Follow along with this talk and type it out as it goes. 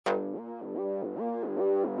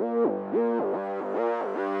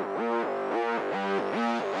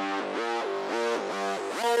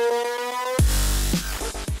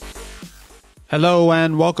Hello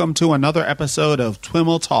and welcome to another episode of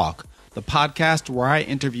Twimmel Talk, the podcast where I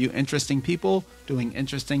interview interesting people doing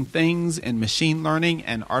interesting things in machine learning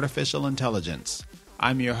and artificial intelligence.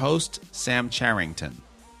 I'm your host, Sam Charrington.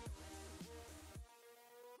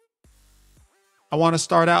 I want to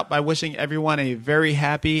start out by wishing everyone a very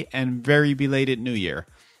happy and very belated New Year.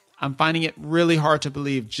 I'm finding it really hard to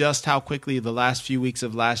believe just how quickly the last few weeks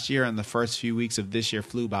of last year and the first few weeks of this year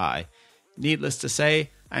flew by. Needless to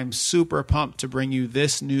say, I'm super pumped to bring you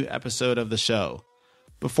this new episode of the show.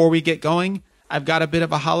 Before we get going, I've got a bit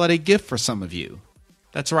of a holiday gift for some of you.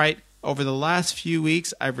 That's right, over the last few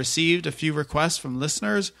weeks, I've received a few requests from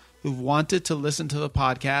listeners who've wanted to listen to the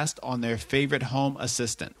podcast on their favorite home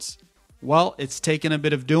assistants. Well, it's taken a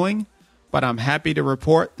bit of doing, but I'm happy to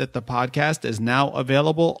report that the podcast is now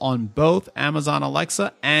available on both Amazon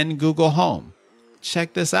Alexa and Google Home.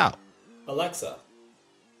 Check this out. Alexa,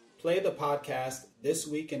 play the podcast This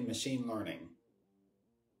Week in Machine Learning.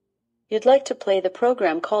 You'd like to play the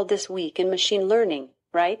program called This Week in Machine Learning,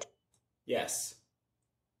 right? Yes.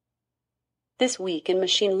 This Week in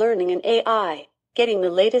Machine Learning and AI, getting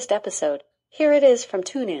the latest episode. Here it is from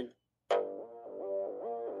TuneIn.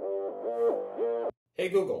 Hey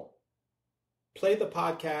Google, play the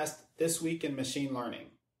podcast This Week in Machine Learning.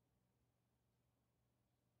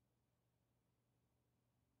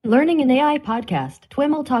 Learning and AI podcast,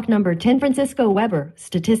 Twimmel Talk number 10, Francisco Weber,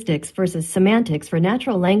 Statistics versus Semantics for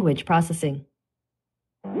Natural Language Processing.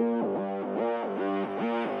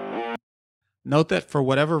 Note that for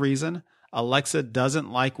whatever reason, Alexa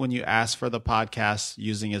doesn't like when you ask for the podcast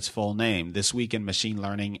using its full name, This Week in Machine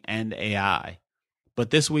Learning and AI. But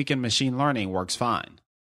This Week in Machine Learning works fine.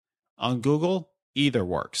 On Google, either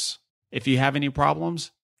works. If you have any problems,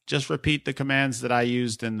 just repeat the commands that I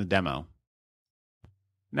used in the demo.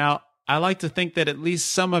 Now, I like to think that at least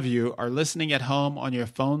some of you are listening at home on your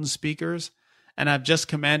phone speakers, and I've just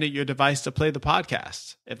commanded your device to play the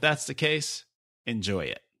podcast. If that's the case, enjoy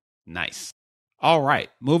it. Nice. All right,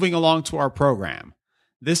 moving along to our program.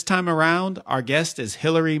 This time around, our guest is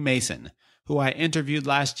Hilary Mason, who I interviewed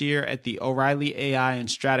last year at the O'Reilly AI and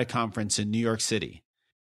Strata Conference in New York City.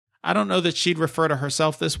 I don't know that she'd refer to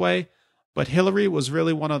herself this way, but Hilary was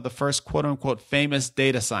really one of the first quote-unquote famous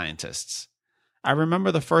data scientists. I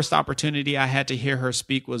remember the first opportunity I had to hear her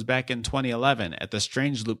speak was back in 2011 at the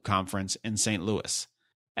Strange Loop conference in St. Louis.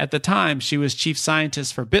 At the time, she was chief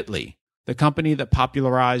scientist for Bitly, the company that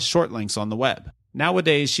popularized short links on the web.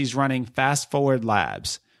 Nowadays, she's running Fast Forward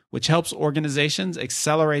Labs, which helps organizations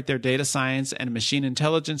accelerate their data science and machine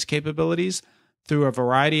intelligence capabilities through a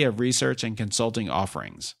variety of research and consulting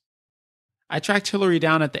offerings. I tracked Hilary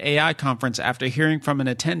down at the AI conference after hearing from an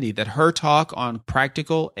attendee that her talk on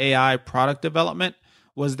practical AI product development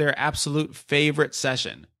was their absolute favorite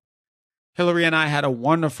session. Hilary and I had a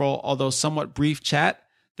wonderful, although somewhat brief chat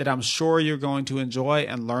that I'm sure you're going to enjoy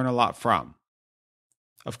and learn a lot from.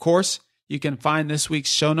 Of course, you can find this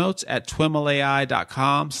week's show notes at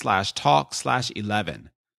twimmelai.com/talk/11.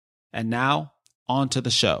 And now, on to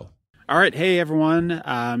the show. All right. Hey, everyone.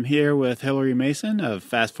 I'm here with Hilary Mason of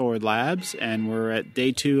Fast Forward Labs, and we're at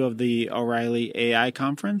day 2 of the O'Reilly AI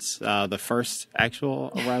conference, the first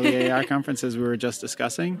actual O'Reilly AI conference, as we were just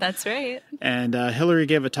discussing. That's right. And Hilary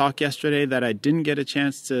gave a talk yesterday that I didn't get a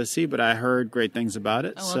chance to see, but I heard great things about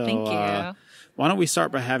it. Oh, well, thank you. Why don't we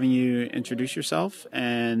start by having you introduce yourself,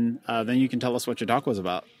 and then you can tell us what your talk was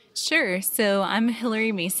about. Sure. So I'm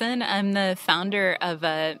Hilary Mason. I'm the founder of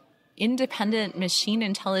a independent machine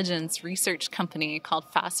intelligence research company called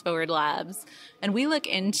Fast Forward Labs. And we look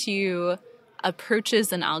into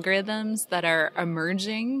approaches and algorithms that are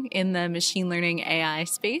emerging in the machine learning AI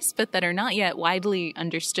space, but that are not yet widely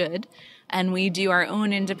understood. And we do our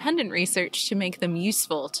own independent research to make them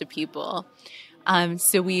useful to people.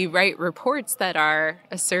 So we write reports that are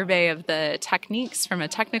a survey of the techniques from a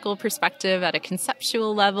technical perspective at a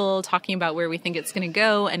conceptual level, talking about where we think it's going to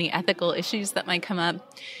go, any ethical issues that might come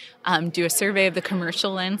up. Do a survey of the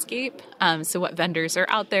commercial landscape, so what vendors are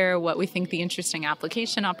out there, what we think the interesting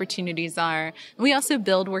application opportunities are. And we also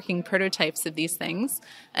build working prototypes of these things.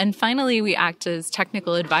 And finally, we act as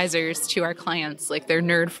technical advisors to our clients, like their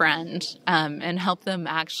nerd friend, and help them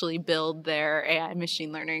actually build their AI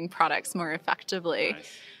machine learning products more effectively.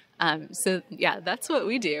 Nice. So yeah, that's what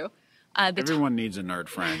we do. Everyone needs a nerd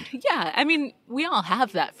friend. Yeah, I mean, we all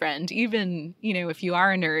have that friend. Even, if you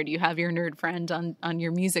are a nerd, you have your nerd friend on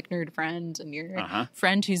your music nerd friend and your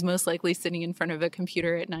friend who's most likely sitting in front of a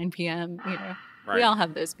computer at 9 p.m. Right. We all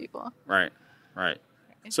have those people. Right.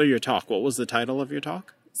 So your talk, what was the title of your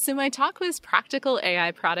talk? So my talk was Practical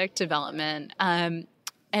AI Product Development.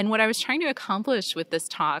 And what I was trying to accomplish with this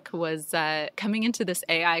talk was coming into this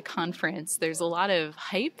AI conference, there's a lot of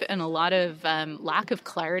hype and a lot of lack of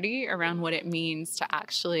clarity around what it means to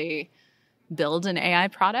actually build an AI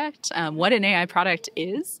product, what an AI product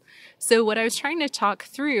is. So what I was trying to talk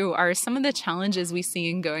through are some of the challenges we see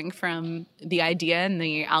in going from the idea and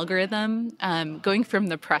the algorithm, going from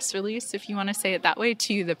the press release, if you want to say it that way,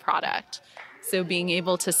 to the product. So being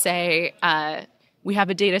able to say, we have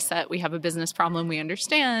a data set, we have a business problem we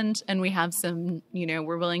understand, and we have some,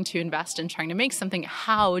 we're willing to invest in trying to make something.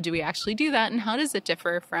 How do we actually do that? And how does it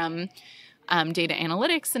differ from data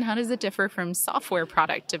analytics, and how does it differ from software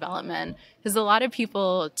product development? Because a lot of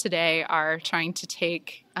people today are trying to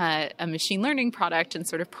take a machine learning product and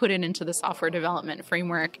sort of put it into the software development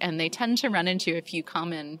framework, and they tend to run into a few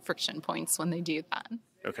common friction points when they do that.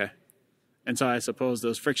 Okay. And so I suppose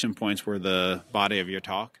those friction points were the body of your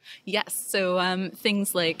talk? Yes. So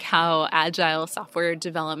things like how Agile software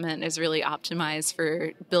development is really optimized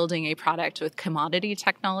for building a product with commodity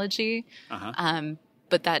technology.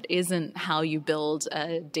 But that isn't how you build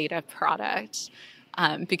a data product,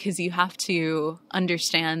 because you have to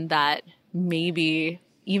understand that maybe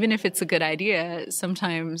even if it's a good idea,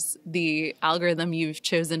 sometimes the algorithm you've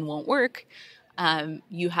chosen won't work.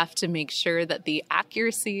 You have to make sure that the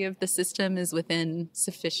accuracy of the system is within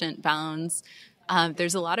sufficient bounds.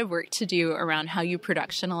 There's a lot of work to do around how you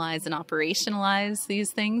productionalize and operationalize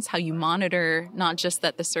these things, how you monitor not just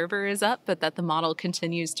that the server is up, but that the model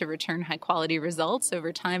continues to return high quality results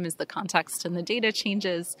over time as the context and the data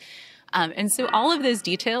changes. And so all of those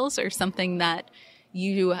details are something that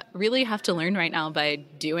you really have to learn right now by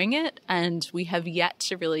doing it, and we have yet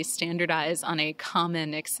to really standardize on a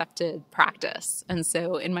common accepted practice. And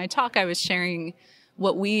so in my talk, I was sharing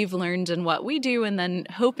what we've learned and what we do, and then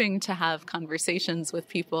hoping to have conversations with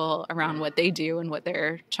people around what they do and what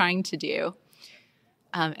they're trying to do.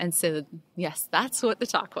 And so, yes, that's what the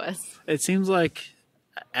talk was. It seems like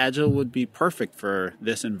Agile would be perfect for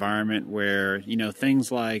this environment where,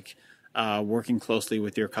 things like working closely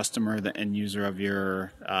with your customer, the end user of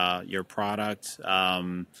your product,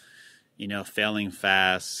 failing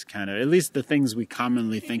fast, kind of, at least the things we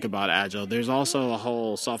commonly think about Agile. There's also a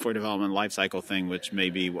whole software development lifecycle thing, which may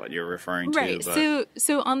be what you're referring to. Right. But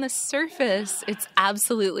so on the surface, it's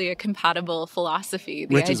absolutely a compatible philosophy.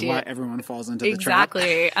 Which is why everyone falls into the trap.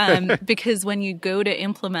 Exactly. Because when you go to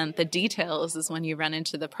implement the details is when you run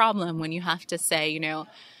into the problem, when you have to say,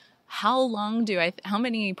 how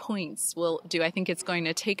many points do I think it's going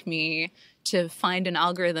to take me to find an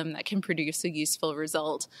algorithm that can produce a useful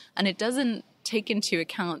result? And it doesn't take into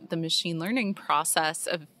account the machine learning process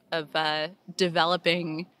of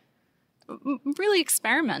developing, really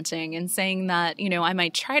experimenting and saying that, I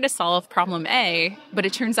might try to solve problem A, but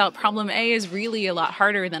it turns out problem A is really a lot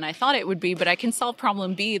harder than I thought it would be, but I can solve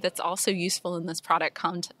problem B that's also useful in this product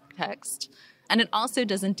context. And it also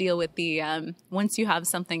doesn't deal with the, once you have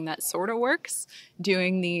something that sort of works,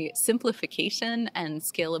 doing the simplification and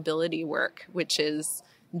scalability work, which is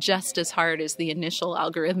just as hard as the initial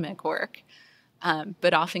algorithmic work,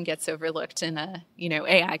 but often gets overlooked in a,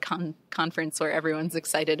 AI conference where everyone's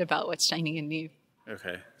excited about what's shiny and new.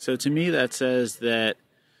 Okay. So to me, that says that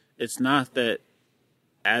it's not that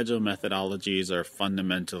Agile methodologies are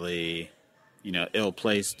fundamentally,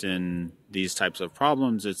 ill-placed in these types of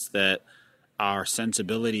problems. It's that our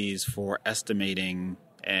sensibilities for estimating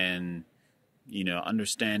and,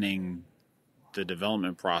 understanding the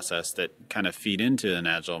development process that kind of feed into an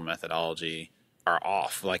Agile methodology are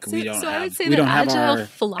off. Like we don't have our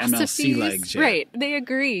MLC legs yet. Right. They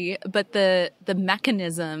agree, but the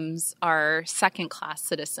mechanisms are second-class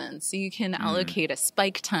citizens. So you can allocate a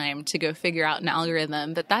spike time to go figure out an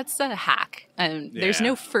algorithm, but that's a hack. And there's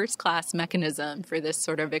no first-class mechanism for this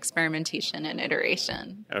sort of experimentation and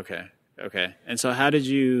iteration. Okay. And so how did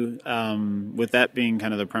you, with that being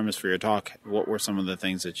kind of the premise for your talk, what were some of the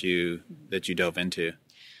things that you dove into?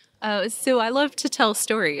 So I love to tell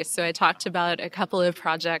stories. So I talked about a couple of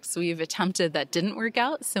projects we've attempted that didn't work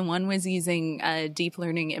out. So one was using a deep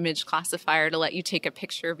learning image classifier to let you take a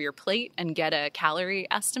picture of your plate and get a calorie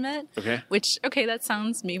estimate. Okay. Which, that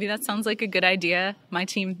sounds like a good idea. My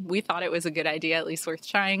team, we thought it was a good idea, at least worth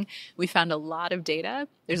trying. We found a lot of data.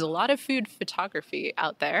 There's a lot of food photography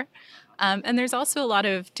out there. And there's also a lot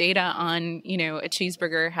of data on, a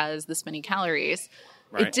cheeseburger has this many calories.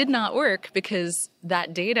 Right. It did not work because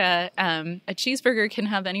that data, a cheeseburger can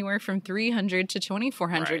have anywhere from 300 to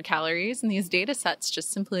 2,400 calories, and these data sets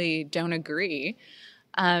just simply don't agree.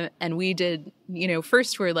 And we did,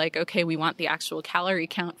 first we're like, okay, we want the actual calorie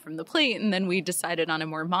count from the plate, and then we decided on a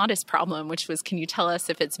more modest problem, which was, can you tell us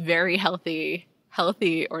if it's very healthy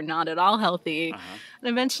healthy or not at all healthy. And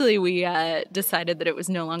eventually we decided that it was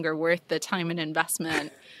no longer worth the time and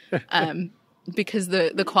investment because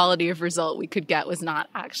the quality of result we could get was not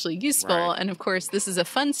actually useful. Right. And of course, this is a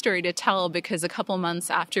fun story to tell because a couple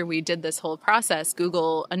months after we did this whole process,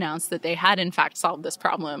 Google announced that they had in fact solved this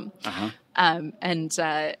problem.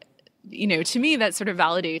 To me, that sort of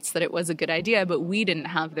validates that it was a good idea, but we didn't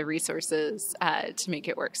have the resources to make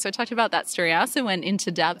it work. So I talked about that story. I also went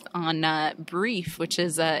into depth on Brief, which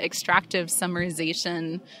is an extractive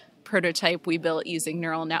summarization prototype we built using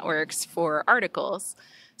neural networks for articles.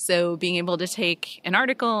 So being able to take an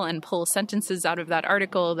article and pull sentences out of that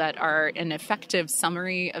article that are an effective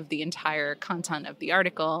summary of the entire content of the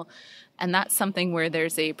article. And that's something where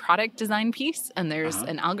there's a product design piece and there's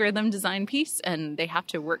an algorithm design piece, and they have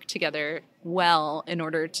to work together well in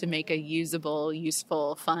order to make a usable,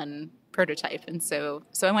 useful, fun prototype. And so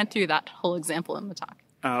I went through that whole example in the talk.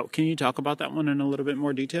 Can you talk about that one in a little bit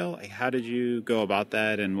more detail? Like, how did you go about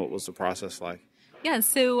that, and what was the process like? Yeah,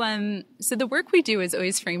 so the work we do is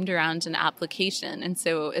always framed around an application. And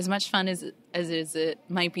so as much fun as it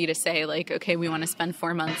might be to say, like, okay, we want to spend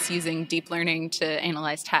 4 months using deep learning to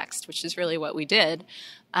analyze text, which is really what we did,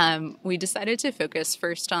 we decided to focus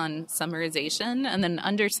first on summarization. And then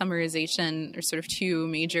under summarization, there's sort of two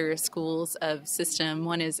major schools of system.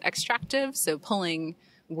 One is extractive, so pulling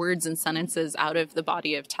words and sentences out of the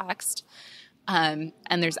body of text. And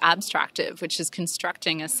there's abstractive, which is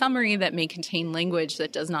constructing a summary that may contain language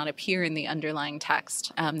that does not appear in the underlying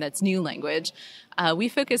text, that's new language. We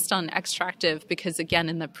focused on extractive because, again,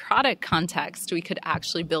 in the product context, we could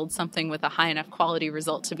actually build something with a high enough quality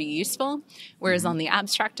result to be useful, whereas on the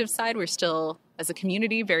abstractive side, we're still, as a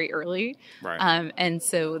community, very early. Right. And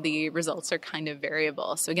so the results are kind of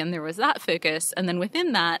variable. So again, there was that focus. And then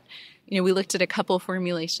within that, we looked at a couple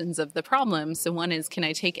formulations of the problem. So one is, can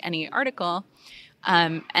I take any article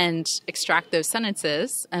and extract those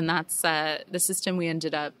sentences? And that's the system we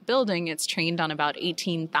ended up building. It's trained on about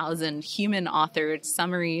 18,000 human-authored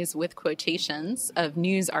summaries with quotations of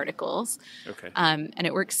news articles. Okay. And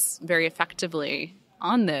it works very effectively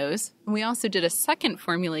on those. And we also did a second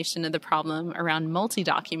formulation of the problem around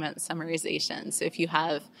multi-document summarization. So if you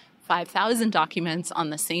have 5,000 documents on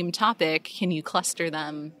the same topic, can you cluster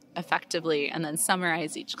them effectively and then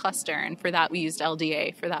summarize each cluster? And for that, we used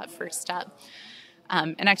LDA for that first step.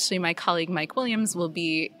 And actually, my colleague Mike Williams will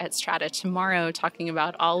be at Strata tomorrow talking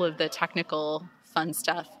about all of the technical fun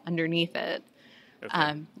stuff underneath it.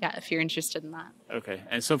 Okay. If you're interested in that. Okay.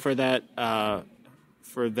 And so for that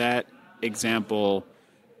example,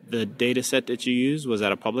 the data set that you used, was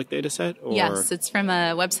that a public data set? Or? Yes, it's from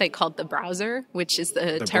a website called The Browser, which is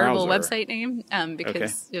the terrible Browser. website name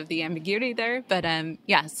because of the ambiguity there. But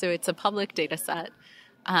so it's a public data set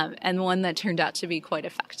and one that turned out to be quite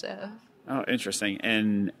effective. Oh, interesting.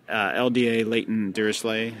 And LDA, latent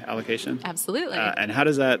Dirichlet allocation? Absolutely. And how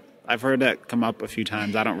does that, I've heard that come up a few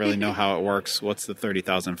times. I don't really know how it works. What's the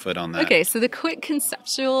 30,000 foot on that? Okay, so the quick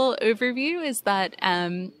conceptual overview is that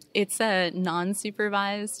it's a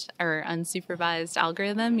non-supervised or unsupervised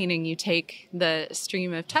algorithm, meaning you take the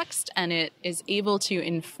stream of text and it is able to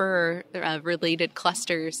infer related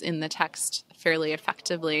clusters in the text fairly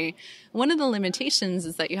effectively. One of the limitations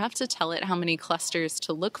is that you have to tell it how many clusters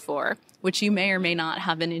to look for, which you may or may not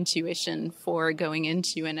have an intuition for going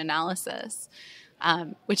into an analysis.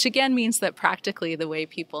 Which again means that practically the way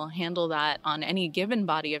people handle that on any given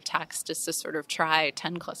body of text is to sort of try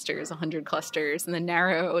 10 clusters, 100 clusters, and then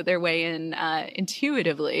narrow their way in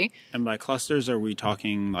intuitively. And by clusters, are we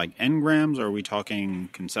talking like n-grams, or are we talking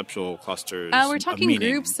conceptual clusters? We're talking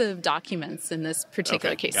groups of documents in this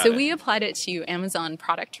particular case. So we applied it to Amazon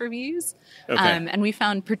product reviews, and we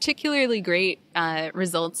found particularly great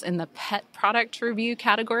results in the pet product review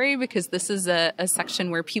category, because this is a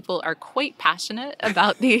section where people are quite passionate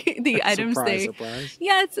about the items surprise.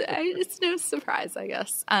 Yeah, it's no surprise, I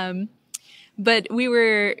guess. But we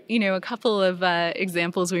were, a couple of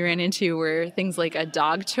examples we ran into were things like a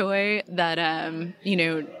dog toy that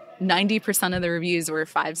 90% of the reviews were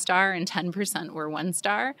 5-star and 10% were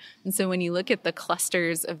 1-star. And so when you look at the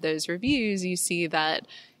clusters of those reviews, you see that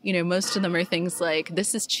most of them are things like,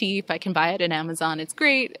 this is cheap, I can buy it at Amazon, it's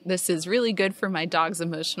great, this is really good for my dog's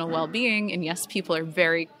emotional well-being. And yes, people are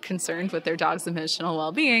very concerned with their dog's emotional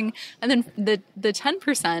well-being. And then the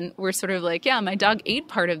 10% were sort of like, yeah, my dog ate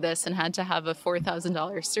part of this and had to have a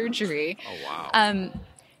 $4,000 surgery. Oh, wow.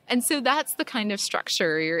 And so that's the kind of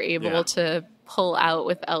structure you're able to pull out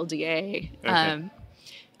with LDA. Okay.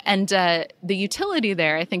 And the utility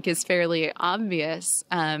there, I think, is fairly obvious.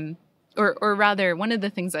 or rather, one of the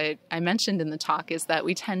things I mentioned in the talk is that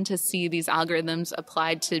we tend to see these algorithms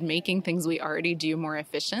applied to making things we already do more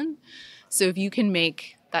efficient. So if you can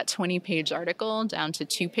make that 20-page article down to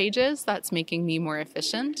 2 pages, that's making me more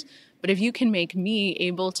efficient. But if you can make me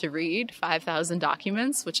able to read 5,000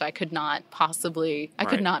 documents, which I could not possibly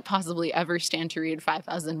ever stand to read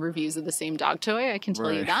 5,000 reviews of the same dog toy, I can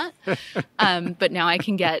tell you that. But now I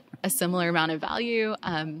can get a similar amount of value.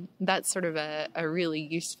 That's sort of a really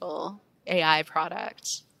useful AI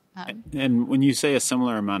product. And when you say a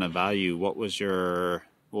similar amount of value, what was your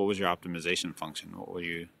optimization function?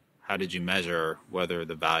 How did you measure whether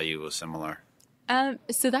the value was similar?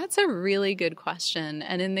 So that's a really good question.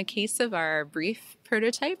 And in the case of our brief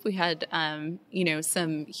prototype, we had,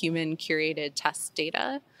 some human curated test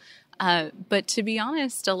data. But to be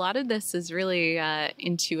honest, a lot of this is really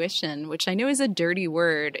intuition, which I know is a dirty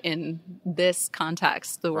word in this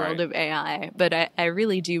context, the world of AI. But I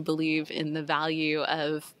really do believe in the value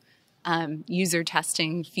of user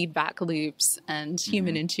testing, feedback loops, and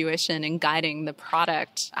human intuition in guiding the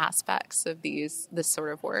product aspects of this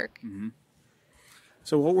sort of work. Mm-hmm.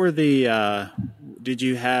 So what were did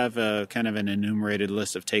you have a kind of an enumerated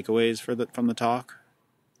list of takeaways from the talk?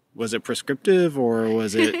 Was it prescriptive or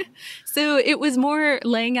was it? So it was more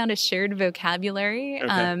laying out a shared vocabulary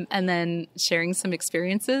and then sharing some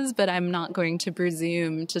experiences, but I'm not going to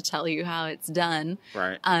presume to tell you how it's done.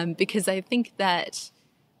 Right. Because I think that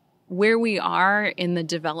where we are in the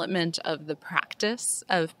development of the practice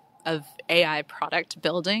of AI product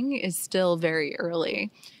building is still very early.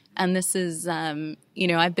 And this is,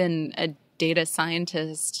 I've been a data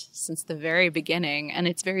scientist since the very beginning, and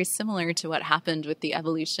it's very similar to what happened with the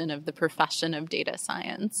evolution of the profession of data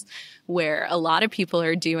science, where a lot of people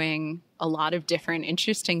are doing a lot of different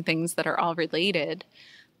interesting things that are all related.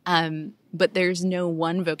 But there's no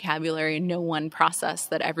one vocabulary, no one process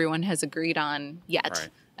that everyone has agreed on yet. Right.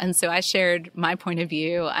 And so I shared my point of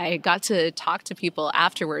view. I got to talk to people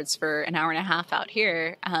afterwards for an hour and a half out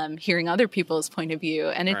here, hearing other people's point of view.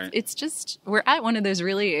 And it's just, we're at one of those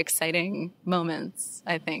really exciting moments,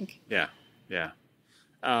 I think. Yeah. Yeah.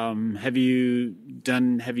 Have you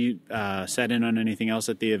sat in on anything else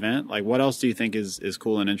at the event? Like, what else do you think is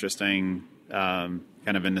cool and interesting, kind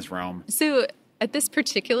of in this realm? So at this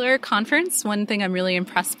particular conference, one thing I'm really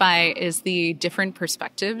impressed by is the different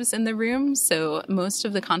perspectives in the room. So most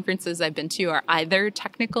of the conferences I've been to are either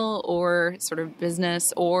technical or sort of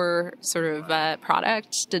business or sort of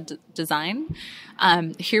product design.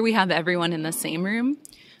 Here we have everyone in the same room,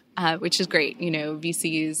 which is great.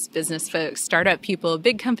 VCs, business folks, startup people,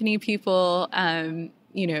 big company people,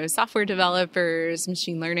 software developers,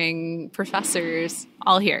 machine learning professors,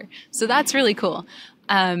 all here. So that's really cool.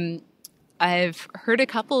 I've heard a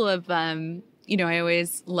couple of, I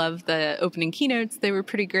always love the opening keynotes. They were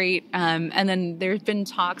pretty great. And then there's been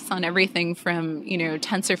talks on everything from,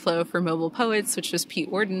 TensorFlow for mobile poets, which was Pete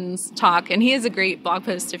Warden's talk. And he has a great blog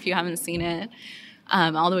post if you haven't seen it,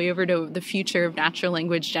 all the way over to the future of natural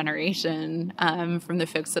language generation from the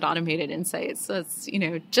folks at Automated Insights. So it's,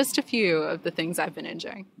 just a few of the things I've been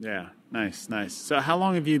enjoying. Yeah, nice. So how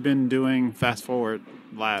long have you been doing Fast Forward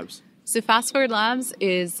Labs? So Fast Forward Labs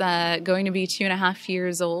is going to be 2.5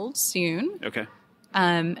 years old soon. Okay.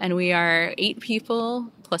 And we are 8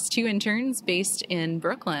 people plus 2 interns based in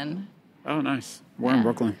Brooklyn. Oh, nice. We're in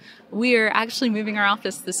Brooklyn. We are actually moving our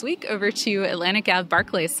office this week over to Atlantic Ave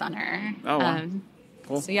Barclays Center. Oh, wow.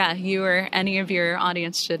 Cool. So yeah, you or any of your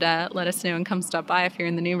audience should let us know and come stop by if you're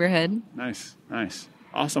in the neighborhood. Nice.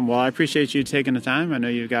 Awesome. Well, I appreciate you taking the time. I know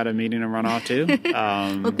you've got a meeting to run off to.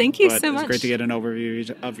 Well, thank you so much. It's great to get an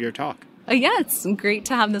overview of your talk. Yeah, it's great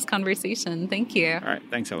to have this conversation. Thank you. All right.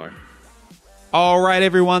 Thanks, Hilary. All right,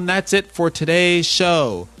 everyone. That's it for today's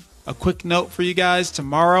show. A quick note for you guys.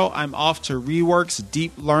 Tomorrow, I'm off to Rework's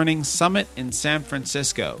Deep Learning Summit in San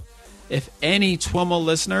Francisco. If any TWIML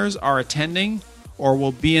listeners are attending or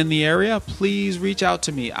will be in the area, please reach out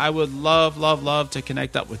to me. I would love to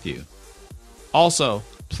connect up with you. Also,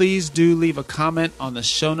 please do leave a comment on the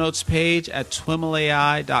show notes page at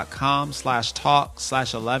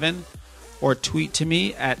twimlai.com/talk/11 or tweet to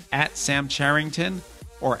me at Sam Charrington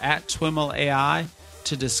or at TWIMLAI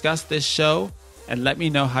to discuss this show and let me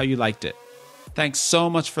know how you liked it. Thanks so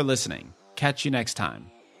much for listening. Catch you next time.